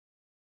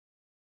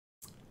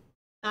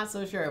Not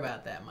so sure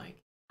about that, Mike.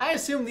 I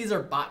assume these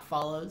are bot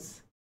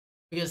follows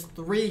because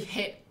 3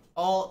 hit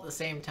all at the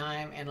same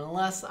time, and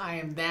unless I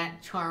am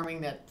that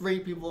charming that 3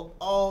 people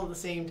all at the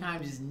same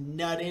time just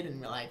nutted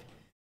and like,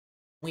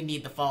 we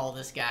need to follow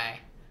this guy.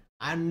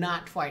 I'm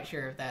not quite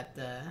sure if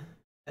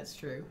that's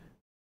true.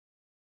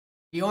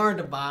 If you aren't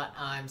a bot,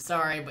 I'm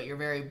sorry, but you're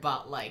very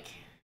bot-like.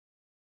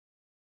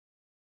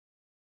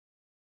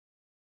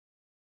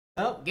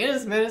 Oh,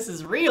 Guinness Menace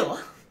is real.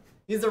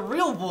 He's a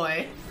real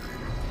boy.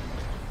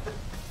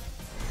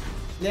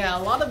 Yeah,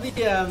 a lot of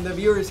the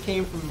viewers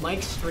came from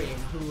Mike's stream,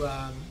 who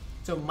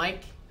so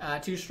Mike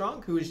Too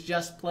Strong, who is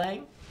just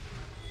playing.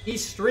 He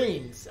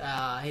streams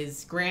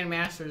his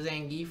Grandmaster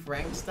Zangief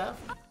rank stuff.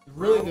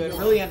 Really good,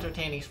 really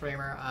entertaining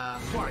streamer.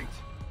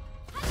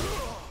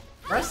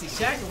 Rusty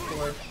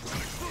Shackleford.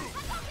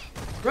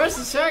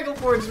 Rusty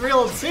Shackleford's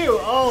real too.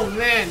 Oh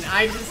man,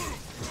 I just.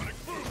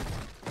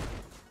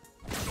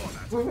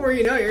 Before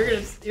you know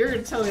it, you're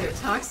gonna tell me that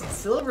Toxic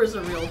Silver's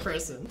a real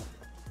person.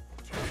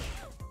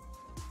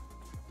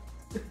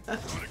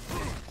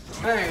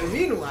 Alright,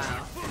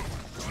 meanwhile,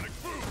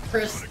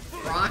 Chris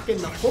rocking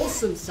the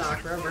wholesome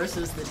Sakura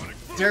versus the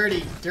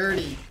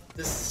dirty,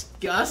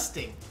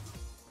 disgusting,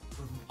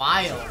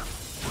 vile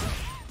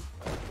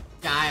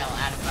Guile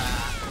out of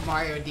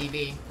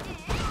MarioDB.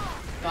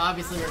 So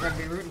obviously we're gonna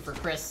be rooting for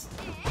Chris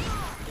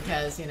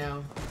because, you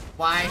know,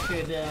 why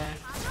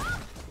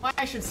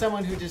should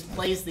someone who just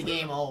plays the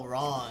game all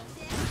wrong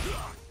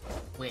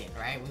win,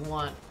 right? We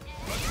want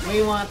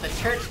the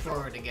church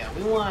forward to go.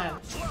 We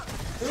want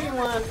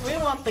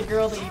the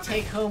girl that you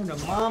take home to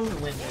mom to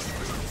win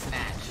this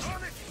match.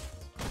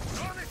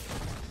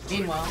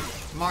 Meanwhile,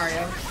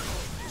 Mario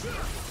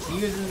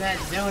using that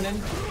zoning,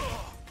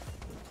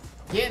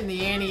 getting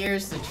the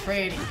anti-airs to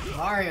trade.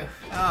 Mario,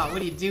 oh,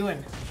 what are you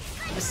doing?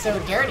 It's so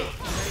dirty.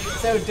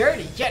 So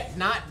dirty, yet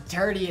not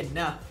dirty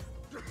enough.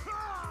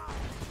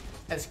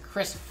 As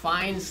Chris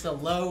finds the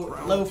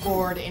low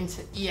forward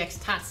into EX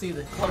Tatsu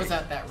to close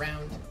out that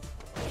round.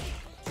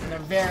 In a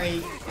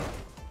very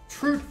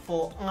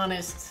truthful,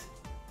 honest,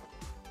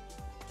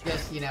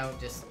 just, you know,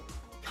 just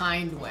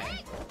kind way.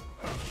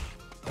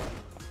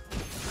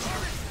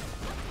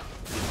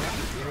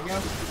 Here we go.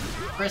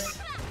 Chris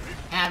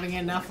having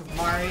enough of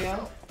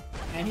Mario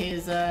and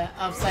his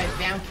upside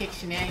down kick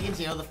shenanigans.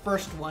 You know, the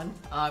first one,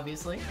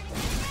 obviously.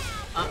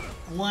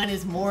 One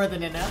is more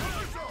than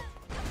enough.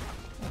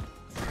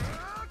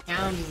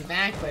 Challenges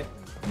back, but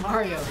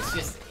Mario is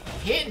just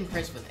hitting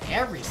Chris with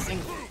every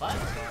single button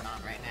going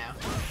on right now.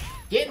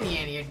 Getting the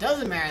anti-air,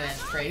 doesn't matter that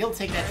trade. He'll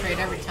take that trade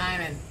every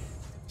time and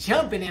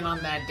jumping in on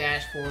that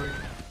dash forward.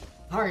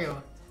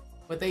 Mario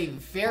with a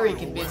very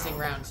convincing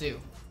round 2.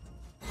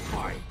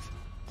 Fight.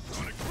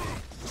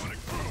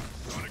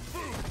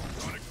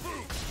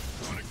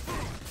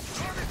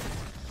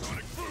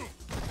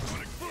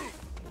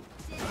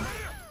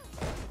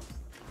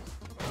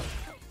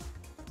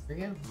 Here we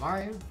go,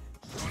 Mario.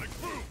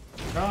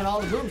 Throwing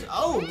all the booms.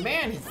 Oh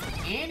man, his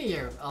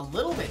anti-air a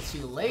little bit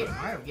too late.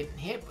 Mario getting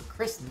hit, but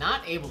Chris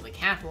not able to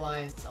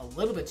capitalize. A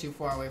little bit too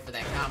far away for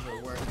that combo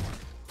to work.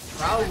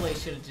 Probably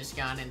should have just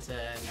gone into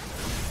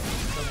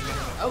something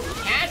different.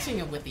 Oh, catching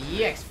him with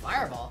the EX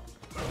Fireball.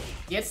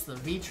 Gets the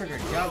V-trigger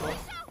juggle.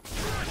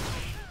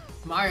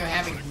 Mario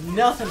having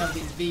nothing of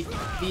these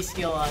V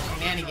skill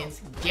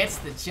shenanigans. Gets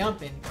the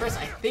jump in. Chris,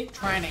 I think,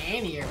 trying to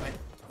anti-air, but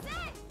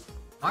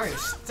Mario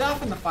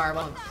stuffing the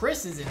Fireball, and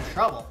Chris is in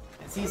trouble.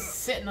 He's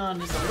sitting on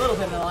just a little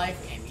bit of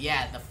life, and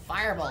yeah, the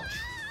Fireball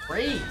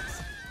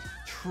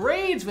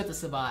trades with the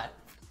Sabat.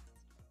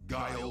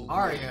 Guile.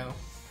 Mario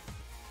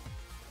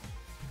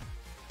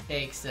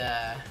takes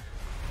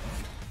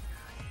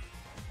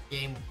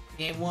game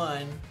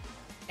 1.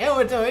 Oh,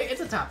 it's a top 8.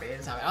 It's a top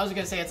 8. I was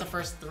gonna say it's the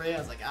first 3. I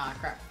was like, ah,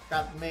 crap,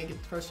 got to make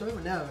it the first 3,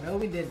 but no,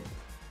 we didn't.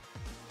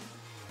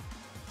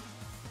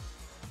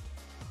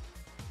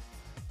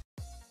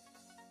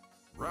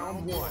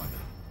 Round 1.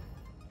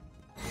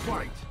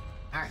 Fight.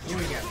 Alright, here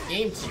we go.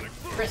 Game 2.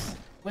 Chris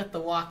with the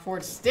walk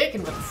forward,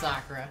 sticking with the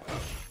Sakura.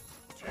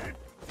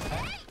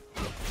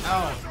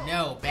 Oh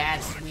no,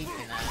 bad sweep,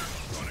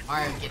 and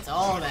Mario gets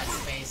all of that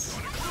space.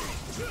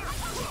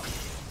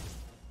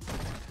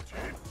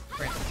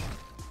 Chris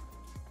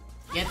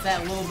gets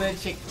that little bit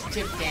of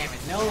chip damage.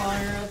 No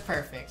longer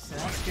perfect, so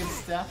that's good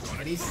stuff.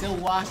 But he's still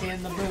walking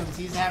in the booms.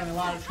 He's having a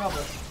lot of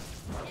trouble.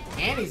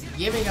 And he's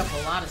giving up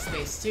a lot of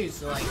space too,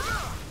 so like,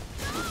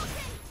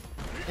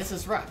 this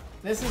is rough.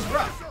 This is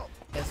rough.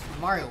 As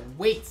Mario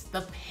waits,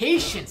 the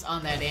patience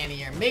on that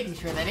anti-air, making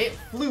sure that it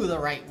flew the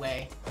right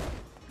way.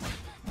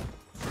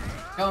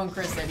 Showing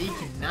Chris that he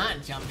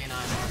cannot jump in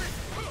on it.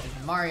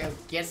 As Mario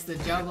gets the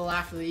juggle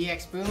after the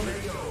EX boom,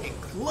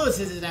 and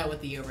closes it out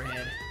with the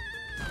overhead.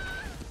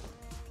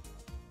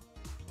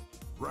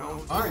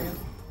 Mario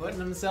putting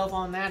himself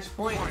on match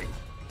point.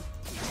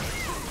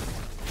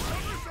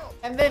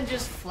 And then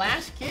just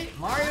flash kick,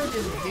 Mario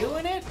just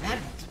doing it?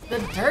 The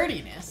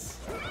dirtiness.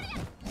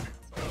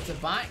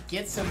 Sabat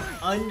gets him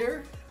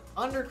under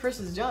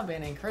Chris's jump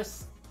in, and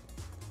Chris,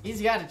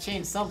 he's got to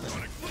change something.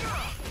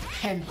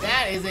 And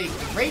that is a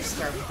great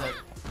start with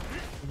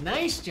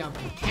Nice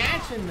jumping,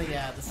 catching the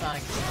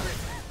Sonic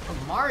Boom.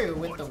 Mario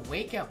with the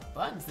wake up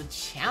buttons, the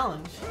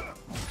challenge.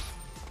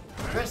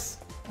 Chris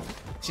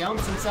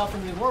jumps himself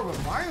into the world,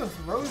 but Mario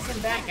throws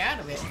him back out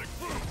of it.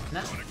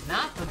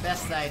 Not the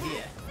best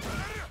idea.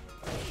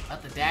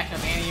 But the dash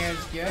up anti-air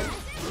is good.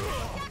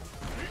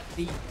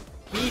 The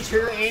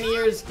feature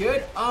anti-air is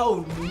good.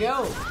 Oh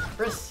no!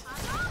 Chris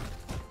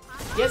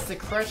gets the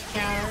crush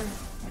counter.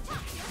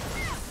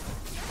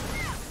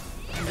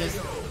 And just,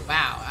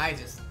 wow,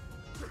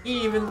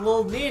 he even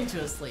lulled me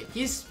into a sleep.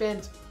 He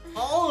spent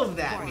all of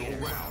that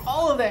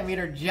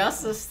meter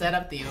just to set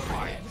up the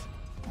overhead.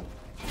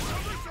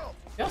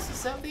 Just to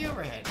set up the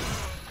overhead.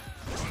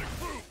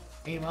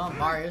 Meanwhile,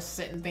 Mario's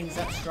setting things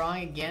up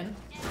strong again.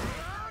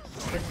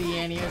 With the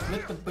anti-airs,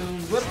 with the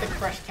booms, with the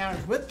crush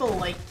counters, with the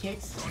light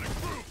kicks.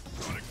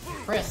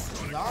 Chris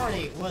is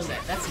already, what is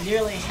that? That's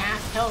nearly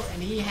half health,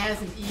 and he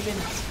hasn't even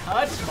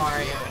touched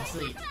Mario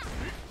until he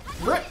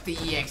ripped the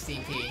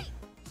EXTP.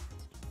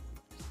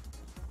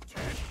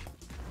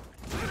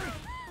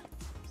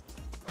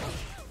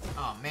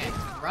 Oh man,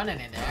 he's running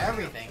into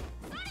everything.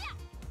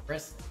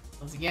 Chris,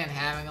 once again,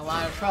 having a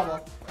lot of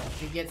trouble.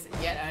 He gets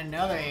yet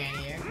another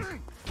anti-air.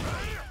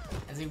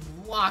 As he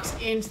walks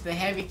into the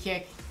heavy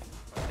kick.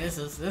 This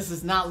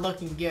is not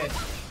looking good.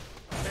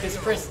 Because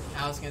Chris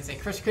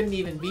couldn't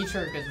even beat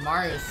her because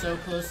Mario is so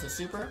close to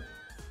Super.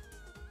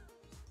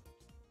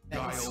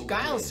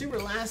 Guile's Super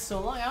lasts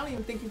so long, I don't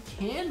even think you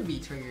can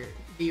be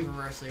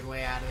reverse your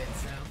way out of it,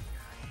 so.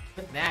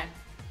 With that,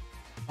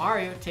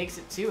 Mario takes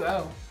it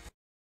 2-0.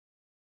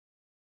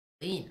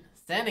 Clean.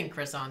 Sending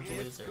Chris on to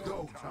loser.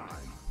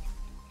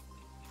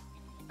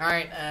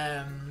 Alright,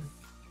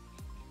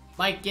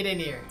 Mike, get in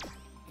here.